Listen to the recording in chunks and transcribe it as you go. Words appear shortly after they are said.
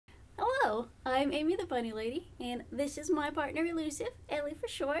Hello, I'm Amy the Bunny Lady, and this is my partner Elusive, Ellie for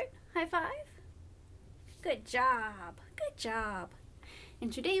short. High five. Good job, good job.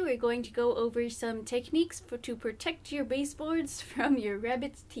 And today we're going to go over some techniques to protect your baseboards from your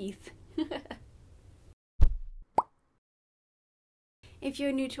rabbit's teeth. If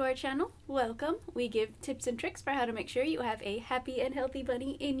you're new to our channel, welcome. We give tips and tricks for how to make sure you have a happy and healthy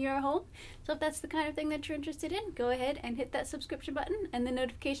bunny in your home. So if that's the kind of thing that you're interested in, go ahead and hit that subscription button and the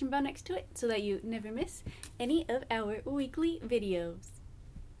notification bell next to it so that you never miss any of our weekly videos.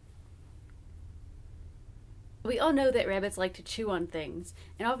 We all know that rabbits like to chew on things,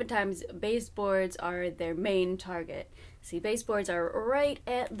 and oftentimes baseboards are their main target. See, baseboards are right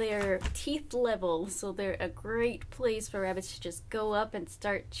at their teeth level, so they're a great place for rabbits to just go up and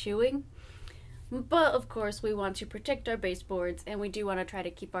start chewing. But of course we want to protect our baseboards, and we do want to try to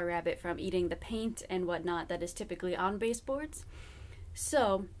keep our rabbit from eating the paint and whatnot that is typically on baseboards.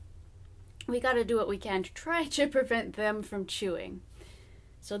 So we gotta do what we can to try to prevent them from chewing.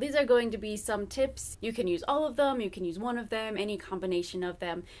 So these are going to be some tips. You can use all of them, you can use one of them, any combination of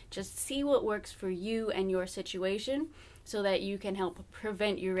them. Just see what works for you and your situation so that you can help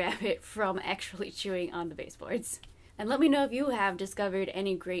prevent your rabbit from actually chewing on the baseboards. And let me know if you have discovered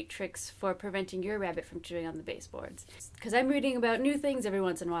any great tricks for preventing your rabbit from chewing on the baseboards. Because I'm reading about new things every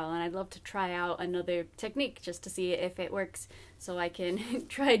once in a while, and I'd love to try out another technique just to see if it works, so I can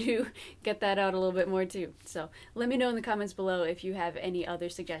try to get that out a little bit more too. So let me know in the comments below if you have any other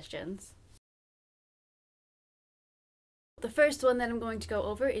suggestions. The first one that I'm going to go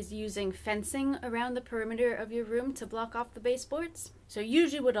over is using fencing around the perimeter of your room to block off the baseboards. So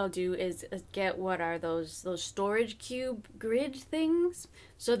usually what I'll do is get what are those storage cube grid things.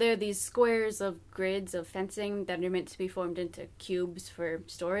 So they're these squares of grids of fencing that are meant to be formed into cubes for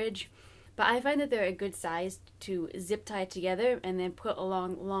storage. But I find that they're a good size to zip tie together and then put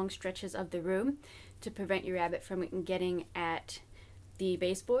along long stretches of the room to prevent your rabbit from getting at the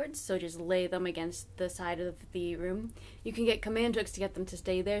baseboards. So just lay them against the side of the room. You can get command hooks to get them to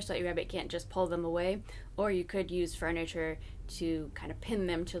stay there so that your rabbit can't just pull them away, or you could use furniture to kind of pin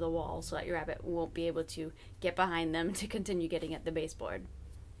them to the wall so that your rabbit won't be able to get behind them to continue getting at the baseboard.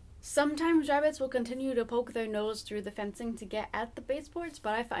 Sometimes rabbits will continue to poke their nose through the fencing to get at the baseboards,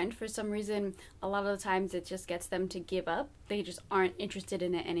 but I find for some reason a lot of the times it just gets them to give up. They just aren't interested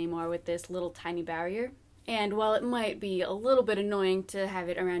in it anymore with this little tiny barrier. And while it might be a little bit annoying to have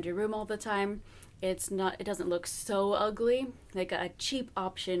it around your room all the time, it doesn't look so ugly. Like a cheap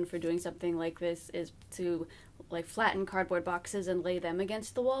option for doing something like this is to like flatten cardboard boxes and lay them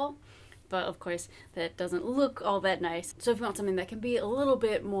against the wall. But of course that doesn't look all that nice. So if you want something that can be a little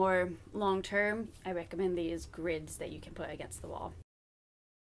bit more long term, I recommend these grids that you can put against the wall.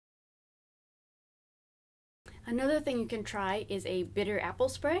 Another thing you can try is a bitter apple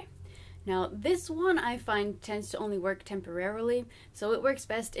spray. Now this one I find tends to only work temporarily, so it works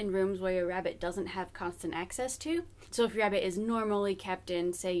best in rooms where your rabbit doesn't have constant access to. So if your rabbit is normally kept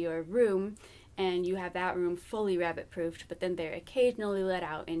in, say, your room, and you have that room fully rabbit proofed, but then they're occasionally let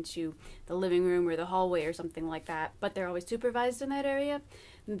out into the living room or the hallway or something like that, but they're always supervised in that area,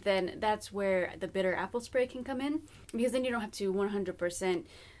 then that's where the bitter apple spray can come in, because then you don't have to 100%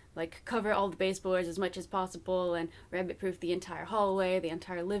 like cover all the baseboards as much as possible and rabbit proof the entire hallway, the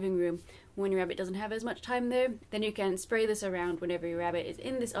entire living room. When your rabbit doesn't have as much time there, then you can spray this around whenever your rabbit is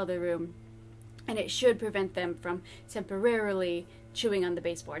in this other room, and it should prevent them from temporarily chewing on the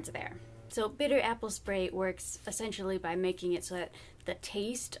baseboards there. So bitter apple spray works essentially by making it so that the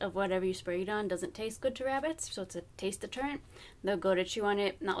taste of whatever you sprayed on doesn't taste good to rabbits, so it's a taste deterrent. They'll go to chew on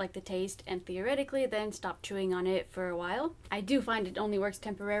it, not like the taste, and theoretically then stop chewing on it for a while. I do find it only works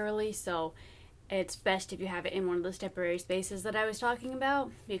temporarily, so it's best if you have it in one of those temporary spaces that I was talking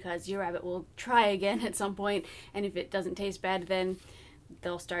about, because your rabbit will try again at some point, and if it doesn't taste bad, then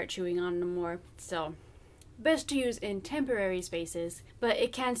they'll start chewing on them more. So best to use in temporary spaces, but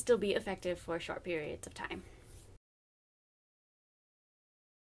it can still be effective for short periods of time.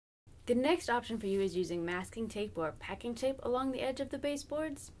 The next option for you is using masking tape or packing tape along the edge of the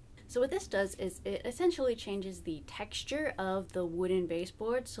baseboards. So what this does is it essentially changes the texture of the wooden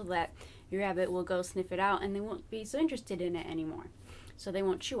baseboard so that your rabbit will go sniff it out and they won't be so interested in it anymore. So they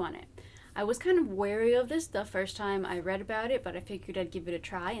won't chew on it. I was kind of wary of this the first time I read about it, but I figured I'd give it a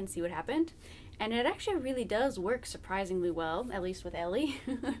try and see what happened. And it actually really does work surprisingly well, at least with Ellie.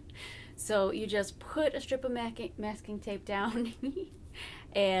 So you just put a strip of masking tape down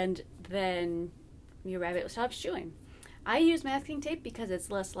and then your rabbit stops chewing. I use masking tape because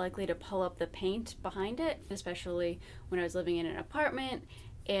it's less likely to pull up the paint behind it, especially when I was living in an apartment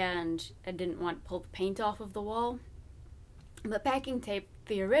and I didn't want to pull the paint off of the wall. But packing tape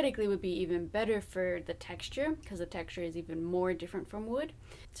theoretically would be even better for the texture, because the texture is even more different from wood.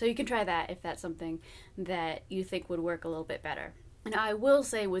 So you can try that if that's something that you think would work a little bit better. And I will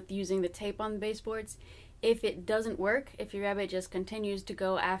say, with using the tape on the baseboards, if it doesn't work, if your rabbit just continues to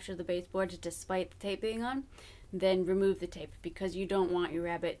go after the baseboards despite the tape being on, then remove the tape, because you don't want your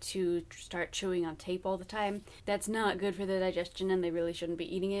rabbit to start chewing on tape all the time. That's not good for their digestion, and they really shouldn't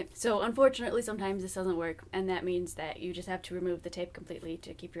be eating it. So unfortunately, sometimes this doesn't work, and that means that you just have to remove the tape completely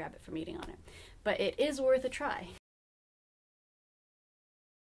to keep your rabbit from eating on it. But it is worth a try.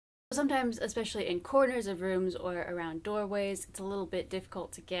 Sometimes, especially in corners of rooms or around doorways, it's a little bit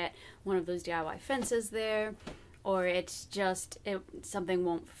difficult to get one of those DIY fences there, or it's just, something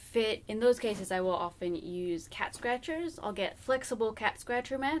won't fit. In those cases, I will often use cat scratchers. I'll get flexible cat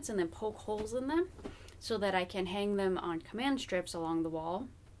scratcher mats and then poke holes in them so that I can hang them on command strips along the wall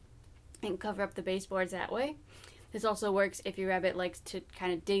and cover up the baseboards that way. This also works if your rabbit likes to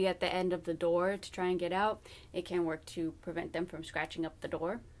kind of dig at the end of the door to try and get out. It can work to prevent them from scratching up the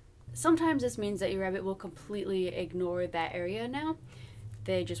door. Sometimes this means that your rabbit will completely ignore that area now.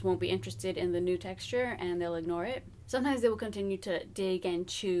 They just won't be interested in the new texture and they'll ignore it. Sometimes they will continue to dig and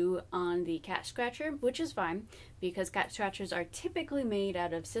chew on the cat scratcher, which is fine, because cat scratchers are typically made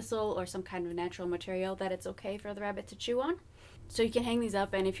out of sisal or some kind of natural material that it's okay for the rabbit to chew on. So you can hang these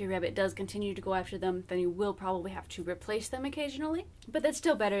up, and if your rabbit does continue to go after them, then you will probably have to replace them occasionally. But that's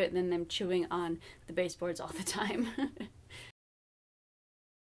still better than them chewing on the baseboards all the time.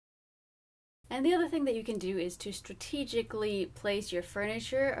 And the other thing that you can do is to strategically place your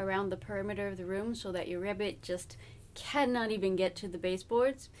furniture around the perimeter of the room so that your rabbit just cannot even get to the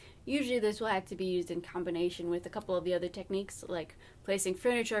baseboards. Usually this will have to be used in combination with a couple of the other techniques, like placing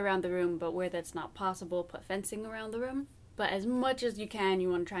furniture around the room, but where that's not possible, put fencing around the room. But as much as you can, you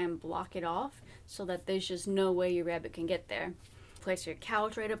want to try and block it off so that there's just no way your rabbit can get there. Place your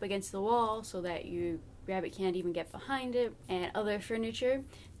couch right up against the wall so that your rabbit can't even get behind it, and other furniture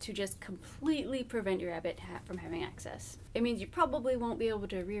to just completely prevent your rabbit from having access. It means you probably won't be able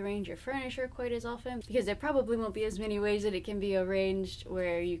to rearrange your furniture quite as often, because there probably won't be as many ways that it can be arranged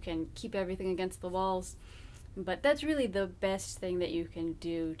where you can keep everything against the walls. But that's really the best thing that you can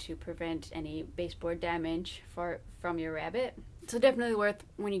do to prevent any baseboard damage from your rabbit. So definitely worth,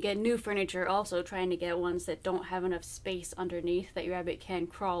 when you get new furniture, also trying to get ones that don't have enough space underneath that your rabbit can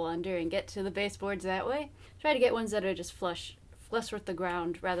crawl under and get to the baseboards that way. Try to get ones that are just flush with the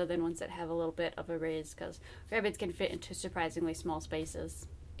ground rather than ones that have a little bit of a raise, because rabbits can fit into surprisingly small spaces.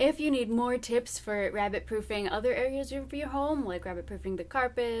 If you need more tips for rabbit proofing other areas of your home, like rabbit proofing the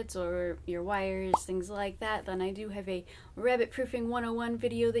carpets or your wires, things like that, then I do have a rabbit proofing 101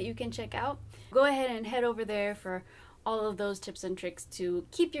 video that you can check out. Go ahead and head over there for all of those tips and tricks to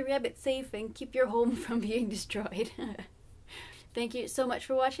keep your rabbit safe and keep your home from being destroyed. Thank you so much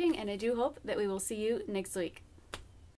for watching, and I do hope that we will see you next week.